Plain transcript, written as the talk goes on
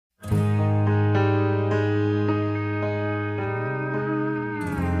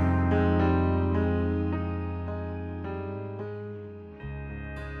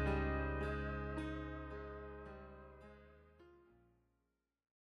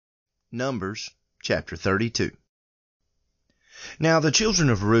Numbers chapter 32. Now the children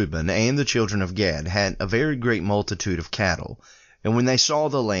of Reuben and the children of Gad had a very great multitude of cattle. And when they saw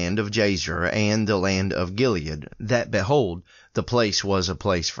the land of Jazer and the land of Gilead, that, behold, the place was a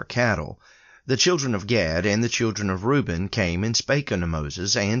place for cattle, the children of Gad and the children of Reuben came and spake unto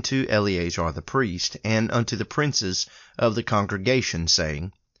Moses and to Eleazar the priest and unto the princes of the congregation,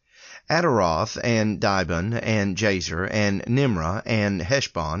 saying, Ataroth and Dibon and Jazer and Nimrah and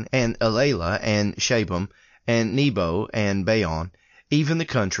Heshbon and Elalah and Shabam and Nebo and Baon, even the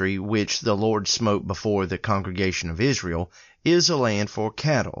country which the Lord smote before the congregation of Israel, is a land for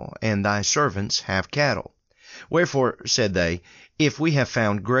cattle, and thy servants have cattle. Wherefore, said they, if we have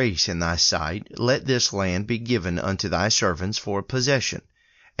found grace in thy sight, let this land be given unto thy servants for possession,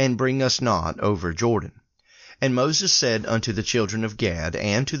 and bring us not over Jordan. And Moses said unto the children of Gad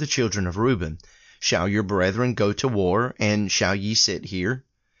and to the children of Reuben, Shall your brethren go to war, and shall ye sit here?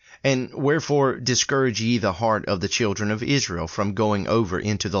 And wherefore discourage ye the heart of the children of Israel from going over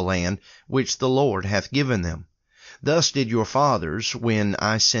into the land which the Lord hath given them? Thus did your fathers, when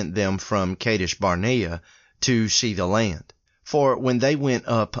I sent them from Kadesh Barnea to see the land. For when they went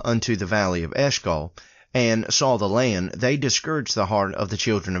up unto the valley of Eshcol, and saw the land, they discouraged the heart of the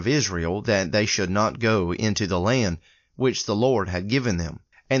children of Israel, that they should not go into the land which the Lord had given them.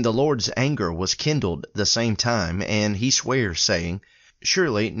 And the Lord's anger was kindled the same time, and he sware, saying,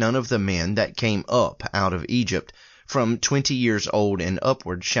 Surely none of the men that came up out of Egypt from 20 years old and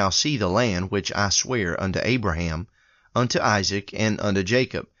upward shall see the land which I swear unto Abraham, unto Isaac, and unto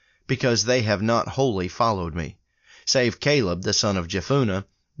Jacob, because they have not wholly followed me, save Caleb the son of Jephunneh,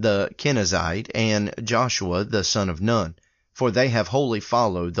 the Kenizzite, and Joshua the son of Nun, for they have wholly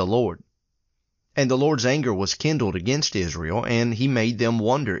followed the Lord. And the Lord's anger was kindled against Israel, and he made them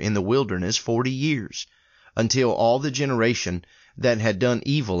wander in the wilderness 40 years, until all the generation that had done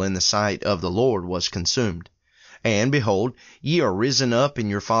evil in the sight of the Lord was consumed. And behold, ye are risen up in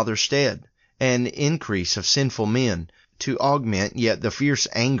your father's stead, an increase of sinful men, to augment yet the fierce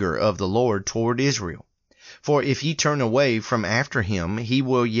anger of the Lord toward Israel. For if ye turn away from after him, he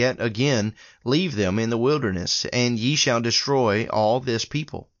will yet again leave them in the wilderness, and ye shall destroy all this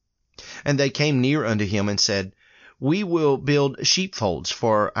people. And they came near unto him, and said, We will build sheepfolds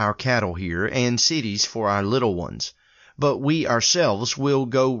for our cattle here, and cities for our little ones. But we ourselves will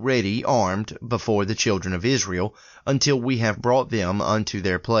go ready armed before the children of Israel, until we have brought them unto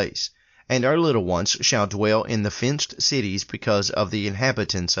their place. And our little ones shall dwell in the fenced cities because of the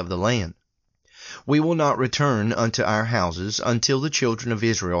inhabitants of the land. We will not return unto our houses until the children of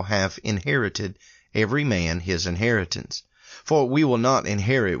Israel have inherited every man his inheritance. For we will not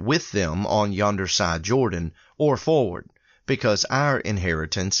inherit with them on yonder side Jordan, or forward, because our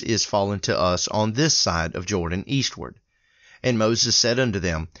inheritance is fallen to us on this side of Jordan eastward. And Moses said unto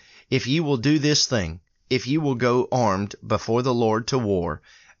them, If ye will do this thing, if ye will go armed before the Lord to war,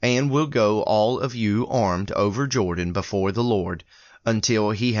 and will go all of you armed over Jordan before the Lord, until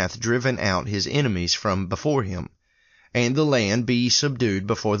he hath driven out his enemies from before him, and the land be subdued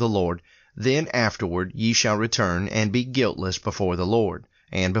before the Lord, then afterward ye shall return and be guiltless before the Lord,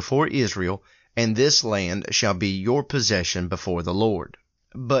 and before Israel, and this land shall be your possession before the Lord.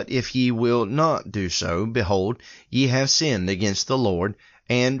 But if ye will not do so, behold, ye have sinned against the Lord,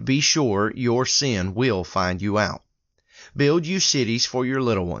 and be sure your sin will find you out. Build you cities for your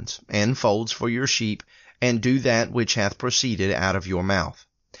little ones, and folds for your sheep, and do that which hath proceeded out of your mouth.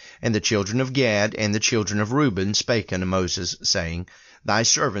 And the children of Gad and the children of Reuben spake unto Moses, saying, Thy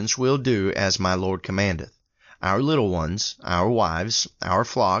servants will do as my Lord commandeth. Our little ones, our wives, our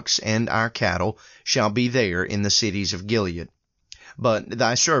flocks, and our cattle shall be there in the cities of Gilead. But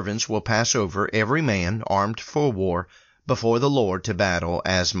thy servants will pass over every man armed for war before the Lord to battle,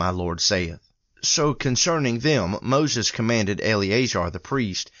 as my Lord saith. So concerning them Moses commanded Eleazar the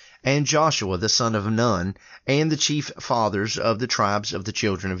priest, and Joshua the son of Nun, and the chief fathers of the tribes of the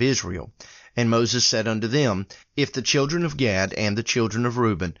children of Israel. And Moses said unto them, If the children of Gad and the children of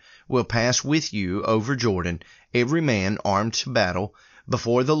Reuben will pass with you over Jordan, every man armed to battle,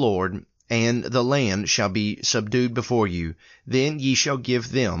 before the Lord, and the land shall be subdued before you, then ye shall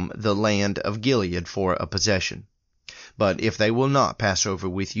give them the land of Gilead for a possession. But if they will not pass over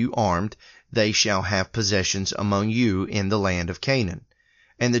with you armed, they shall have possessions among you in the land of Canaan.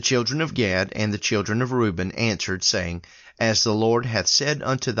 And the children of Gad and the children of Reuben answered, saying, As the Lord hath said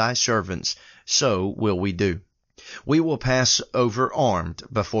unto thy servants, so will we do. We will pass over armed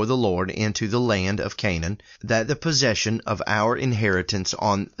before the Lord into the land of Canaan, that the possession of our inheritance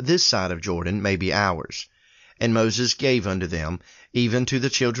on this side of Jordan may be ours. And Moses gave unto them, even to the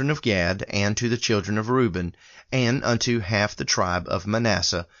children of Gad and to the children of Reuben, and unto half the tribe of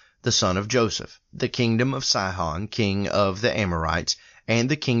Manasseh, the son of Joseph, the kingdom of Sihon, king of the Amorites, and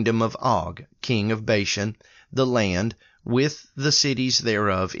the kingdom of Og, king of Bashan, the land, with the cities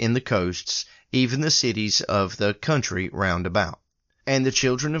thereof in the coasts, even the cities of the country round about. And the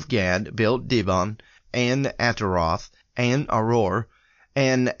children of Gad built Dibon, and Ataroth, and Aror,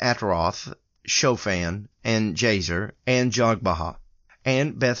 and Ataroth, Shophan, and Jazer, and Jogbehah,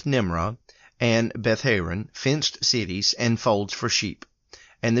 and Beth-nimrah, and Beth-haran, fenced cities, and folds for sheep.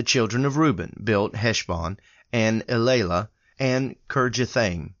 And the children of Reuben built Heshbon, and Elalah, and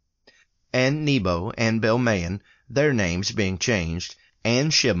Kirjathaim, and Nebo, and Belmaon, their names being changed,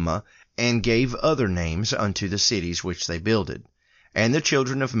 and Shibmah, and gave other names unto the cities which they builded. And the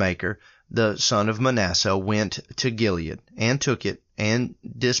children of Machir, the son of Manasseh, went to Gilead, and took it, and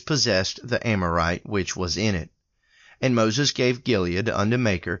dispossessed the Amorite which was in it. And Moses gave Gilead unto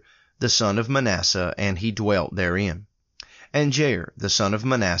Machir, the son of Manasseh, and he dwelt therein. And Jair, the son of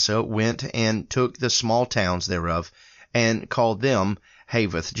Manasseh, went and took the small towns thereof, and called them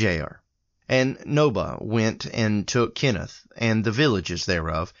Havoth-jair. And Nobah went and took Kenath, and the villages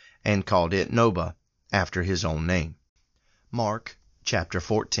thereof, and called it Nobah, after his own name. Mark chapter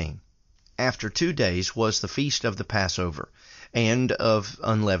 14. After 2 days was the feast of the Passover, and of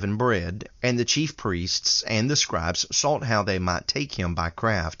unleavened bread, and the chief priests and the scribes sought how they might take him by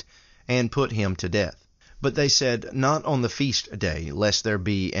craft, and put him to death. But they said, Not on the feast day, lest there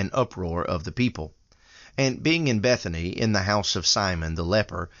be an uproar of the people. And being in Bethany, in the house of Simon the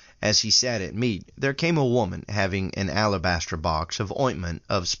leper, as he sat at meat, there came a woman having an alabaster box of ointment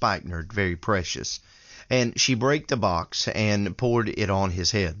of spikenard very precious. And she brake the box, and poured it on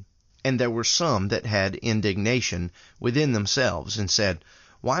his head. And there were some that had indignation within themselves, and said,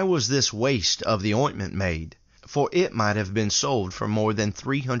 Why was this waste of the ointment made? For it might have been sold for more than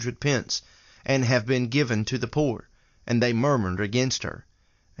 300 pence, and have been given to the poor. And they murmured against her.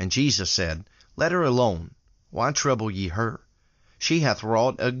 And Jesus said, Let her alone. Why trouble ye her? She hath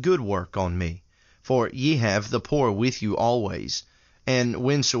wrought a good work on me. For ye have the poor with you always, and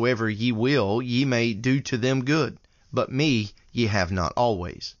whensoever ye will, ye may do to them good, but me ye have not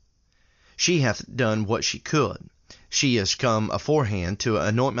always. She hath done what she could. She is come aforehand to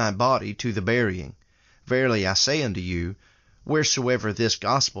anoint my body to the burying. Verily I say unto you, wheresoever this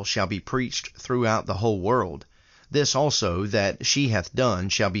gospel shall be preached throughout the whole world, this also that she hath done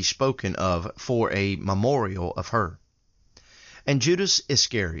shall be spoken of for a memorial of her. And Judas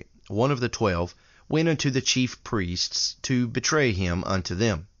Iscariot, one of the 12, went unto the chief priests to betray him unto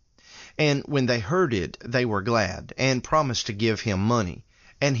them. And when they heard it, they were glad, and promised to give him money.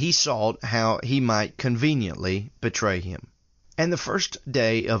 And he sought how he might conveniently betray him. And the first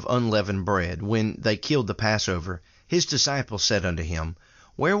day of unleavened bread, when they killed the Passover, his disciples said unto him,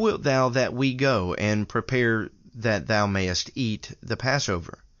 Where wilt thou that we go, and prepare that thou mayest eat the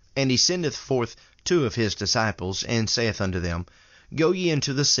Passover? And he sendeth forth 2 of his disciples, and saith unto them, Go ye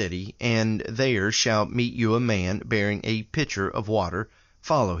into the city, and there shall meet you a man bearing a pitcher of water.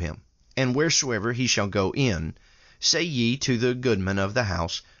 Follow him. And wheresoever he shall go in, say ye to the goodman of the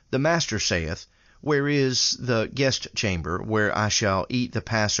house, The master saith, Where is the guest chamber, where I shall eat the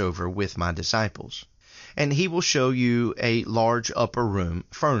Passover with my disciples? And he will show you a large upper room,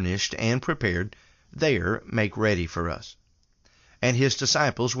 furnished and prepared. There make ready for us. And his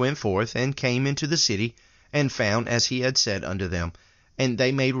disciples went forth, and came into the city, and found as he had said unto them, and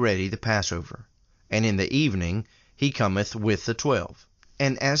they made ready the Passover. And in the evening he cometh with the 12.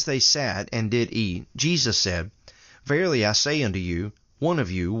 And as they sat and did eat, Jesus said, Verily I say unto you, one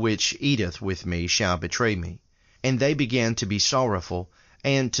of you which eateth with me shall betray me. And they began to be sorrowful,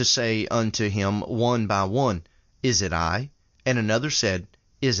 and to say unto him one by one, Is it I? And another said,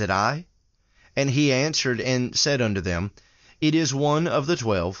 Is it I? And he answered and said unto them, It is one of the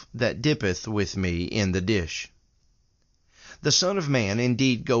 12 that dippeth with me in the dish. The Son of Man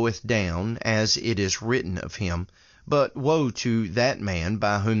indeed goeth down, as it is written of him, but woe to that man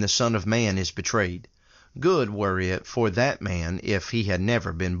by whom the Son of Man is betrayed. Good were it for that man if he had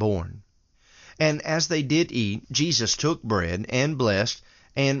never been born. And as they did eat, Jesus took bread, and blessed,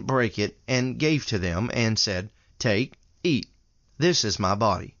 and brake it, and gave to them, and said, Take, eat, this is my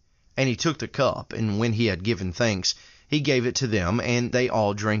body. And he took the cup, and when he had given thanks, he gave it to them, and they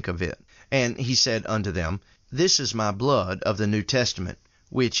all drank of it. And he said unto them, This is my blood of the New Testament,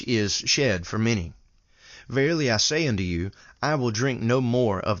 which is shed for many. Verily I say unto you, I will drink no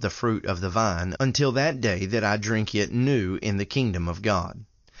more of the fruit of the vine, until that day that I drink it new in the kingdom of God.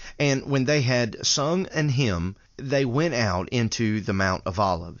 And when they had sung an hymn, they went out into the Mount of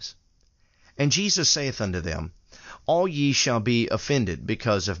Olives. And Jesus saith unto them, All ye shall be offended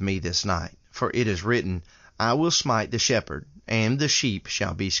because of me this night. For it is written, I will smite the shepherd, and the sheep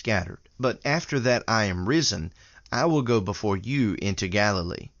shall be scattered. But after that I am risen, I will go before you into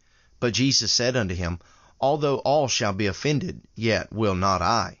Galilee. But Jesus said unto him, Although all shall be offended, yet will not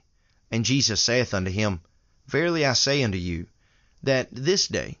I. And Jesus saith unto him, Verily I say unto you, that this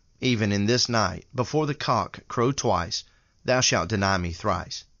day, even in this night, before the cock crow twice, thou shalt deny me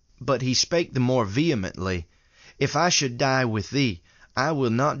thrice. But he spake the more vehemently, If I should die with thee, I will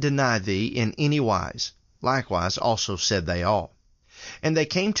not deny thee in any wise. Likewise also said they all. And they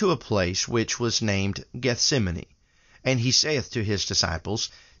came to a place which was named Gethsemane. And he saith to his disciples,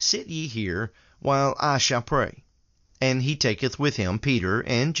 Sit ye here, while I shall pray. And he taketh with him Peter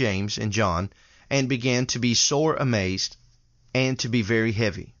and James and John, and began to be sore amazed, and to be very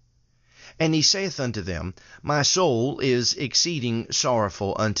heavy. And he saith unto them, My soul is exceeding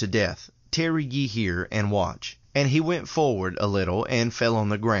sorrowful unto death. Tarry ye here, and watch. And he went forward a little, and fell on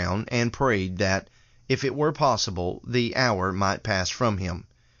the ground, and prayed that, if it were possible, the hour might pass from him.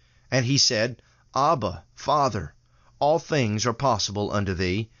 And he said, Abba, Father, all things are possible unto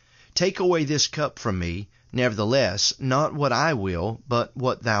thee. Take away this cup from me. Nevertheless, not what I will, but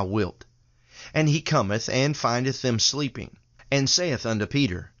what thou wilt. And he cometh, and findeth them sleeping, and saith unto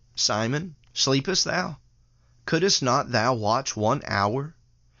Peter, Simon, sleepest thou? Couldest not thou watch 1 hour?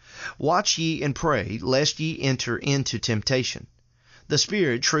 Watch ye and pray, lest ye enter into temptation. The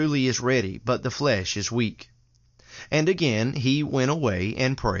spirit truly is ready, but the flesh is weak. And again he went away,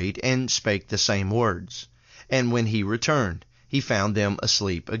 and prayed, and spake the same words. And when he returned, he found them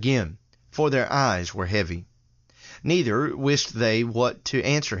asleep again, for their eyes were heavy. Neither wist they what to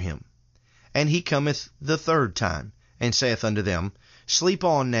answer him. And he cometh the third time, and saith unto them, Sleep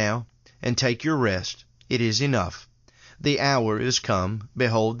on now, and take your rest. It is enough. The hour is come.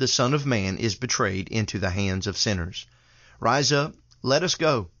 Behold, the Son of Man is betrayed into the hands of sinners. Rise up, let us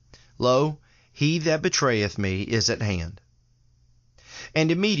go. Lo, he that betrayeth me is at hand.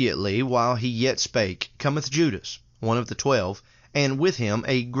 And immediately, while he yet spake, cometh Judas, one of the 12, and with him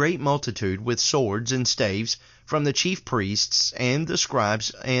a great multitude with swords and staves from the chief priests and the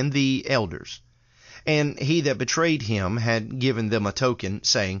scribes and the elders. And he that betrayed him had given them a token,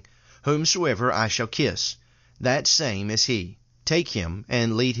 saying, Whomsoever I shall kiss, that same is he. Take him,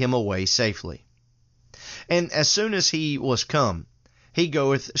 and lead him away safely. And as soon as he was come, he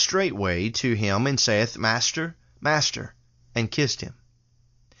goeth straightway to him, and saith, Master, Master, and kissed him.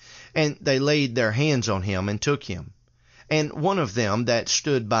 And they laid their hands on him, and took him. And one of them that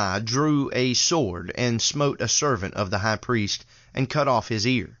stood by drew a sword, and smote a servant of the high priest, and cut off his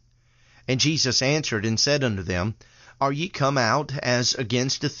ear. And Jesus answered and said unto them, Are ye come out as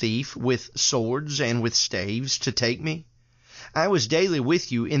against a thief, with swords and with staves, to take me? I was daily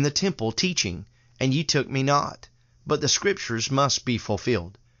with you in the temple teaching, and ye took me not. But the Scriptures must be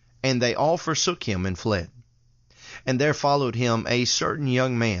fulfilled. And they all forsook him, and fled. And there followed him a certain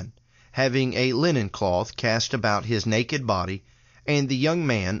young man, having a linen cloth cast about his naked body, and the young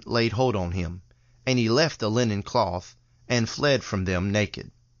man laid hold on him. And he left the linen cloth, and fled from them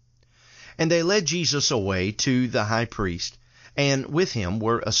naked. And they led Jesus away to the high priest, and with him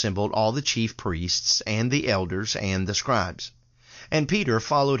were assembled all the chief priests, and the elders, and the scribes. And Peter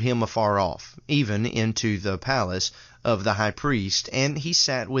followed him afar off, even into the palace of the high priest, and he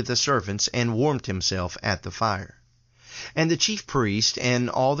sat with the servants, and warmed himself at the fire. And the chief priest and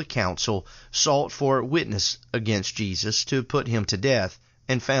all the council sought for witness against Jesus to put him to death,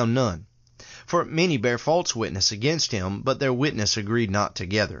 and found none. For many bare false witness against him, but their witness agreed not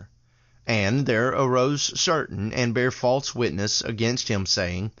together. And there arose certain, and bare false witness against him,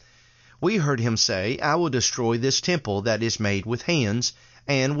 saying, We heard him say, I will destroy this temple that is made with hands,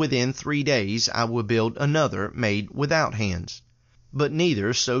 and within 3 days I will build another made without hands. But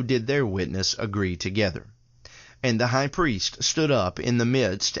neither so did their witness agree together. And the high priest stood up in the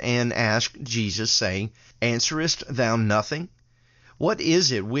midst, and asked Jesus, saying, Answerest thou nothing? What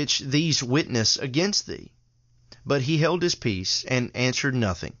is it which these witness against thee? But he held his peace, and answered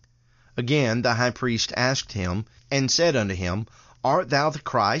nothing. Again the high priest asked him, and said unto him, Art thou the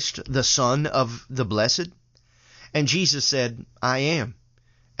Christ, the Son of the Blessed? And Jesus said, I am.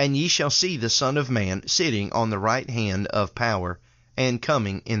 And ye shall see the Son of Man sitting on the right hand of power, and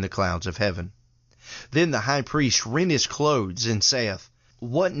coming in the clouds of heaven. Then the high priest rent his clothes, and saith,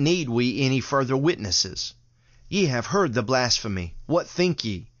 What need we any further witnesses? Ye have heard the blasphemy. What think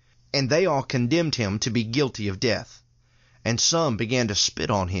ye? And they all condemned him to be guilty of death. And some began to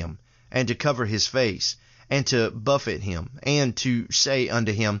spit on him, and to cover his face, and to buffet him, and to say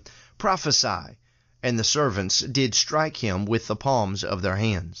unto him, Prophesy. And the servants did strike him with the palms of their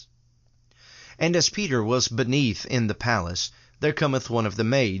hands. And as Peter was beneath in the palace, there cometh one of the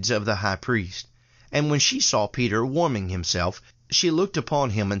maids of the high priest, And when she saw Peter warming himself, she looked upon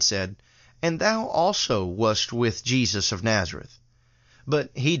him and said, And thou also wast with Jesus of Nazareth. But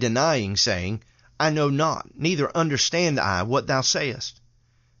he denying, saying, I know not, neither understand I what thou sayest.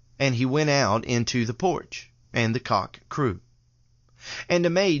 And he went out into the porch, and the cock crew. And a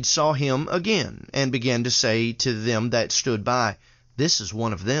maid saw him again, and began to say to them that stood by, This is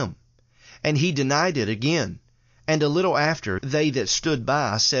one of them. And he denied it again. And a little after, they that stood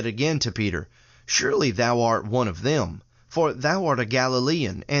by said again to Peter, Surely thou art one of them, for thou art a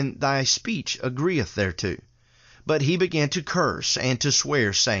Galilean, and thy speech agreeth thereto. But he began to curse and to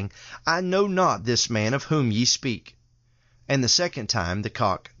swear, saying, I know not this man of whom ye speak. And the second time the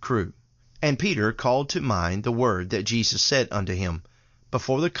cock crew. And Peter called to mind the word that Jesus said unto him,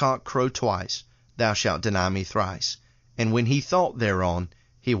 Before the cock crow twice, thou shalt deny me thrice. And when he thought thereon,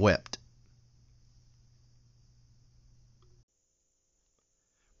 he wept.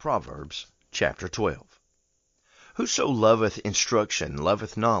 Proverbs chapter 12. Whoso loveth instruction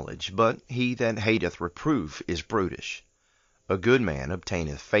loveth knowledge, but he that hateth reproof is brutish. A good man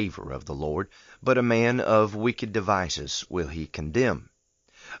obtaineth favor of the Lord, but a man of wicked devices will he condemn.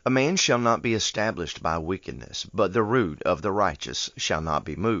 A man shall not be established by wickedness, but the root of the righteous shall not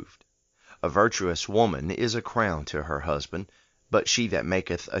be moved. A virtuous woman is a crown to her husband, but she that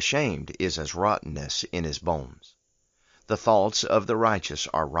maketh ashamed is as rottenness in his bones. The thoughts of the righteous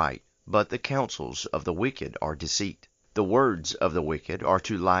are right, but the counsels of the wicked are deceit. The words of the wicked are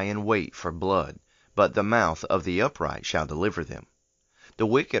to lie in wait for blood, but the mouth of the upright shall deliver them. The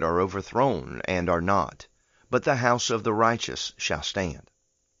wicked are overthrown and are not, but the house of the righteous shall stand.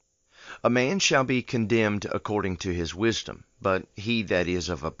 A man shall be condemned according to his wisdom, but he that is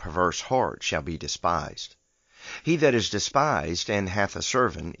of a perverse heart shall be despised. He that is despised and hath a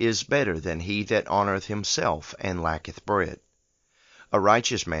servant is better than he that honoureth himself and lacketh bread. A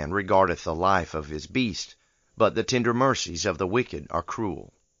righteous man regardeth the life of his beast, but the tender mercies of the wicked are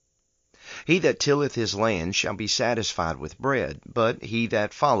cruel. He that tilleth his land shall be satisfied with bread, but he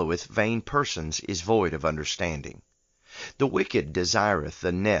that followeth vain persons is void of understanding. The wicked desireth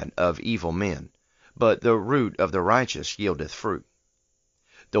the net of evil men, but the root of the righteous yieldeth fruit.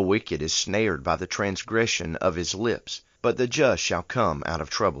 The wicked is snared by the transgression of his lips, but the just shall come out of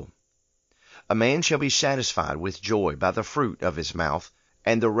trouble. A man shall be satisfied with joy by the fruit of his mouth,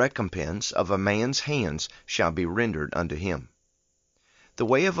 and the recompense of a man's hands shall be rendered unto him. The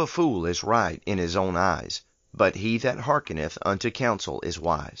way of a fool is right in his own eyes, but he that hearkeneth unto counsel is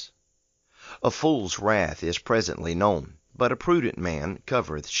wise. A fool's wrath is presently known, but a prudent man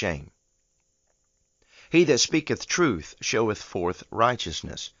covereth shame. He that speaketh truth showeth forth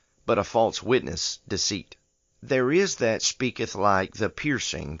righteousness, but a false witness deceit. There is that speaketh like the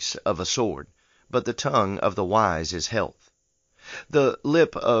piercings of a sword, but the tongue of the wise is health. The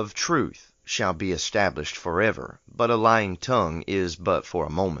lip of truth shall be established forever, but a lying tongue is but for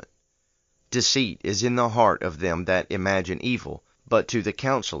a moment. Deceit is in the heart of them that imagine evil, but to the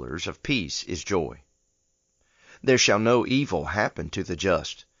counselors of peace is joy. There shall no evil happen to the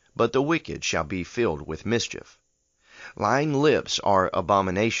just, but the wicked shall be filled with mischief. Lying lips are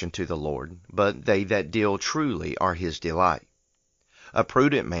abomination to the Lord, but they that deal truly are his delight. A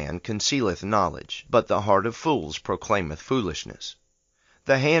prudent man concealeth knowledge, but the heart of fools proclaimeth foolishness.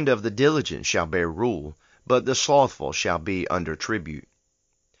 The hand of the diligent shall bear rule, but the slothful shall be under tribute.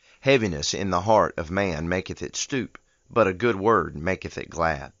 Heaviness in the heart of man maketh it stoop, but a good word maketh it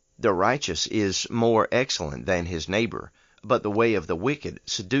glad. The righteous is more excellent than his neighbor, but the way of the wicked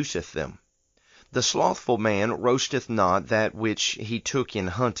seduceth them. The slothful man roasteth not that which he took in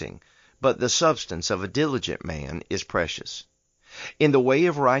hunting, but the substance of a diligent man is precious. In the way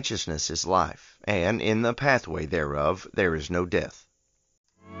of righteousness is life, and in the pathway thereof there is no death.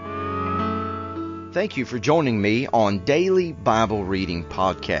 Thank you for joining me on Daily Bible Reading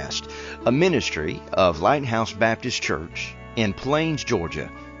Podcast, a ministry of Lighthouse Baptist Church in Plains, Georgia,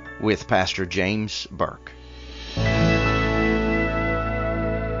 with Pastor James Burke.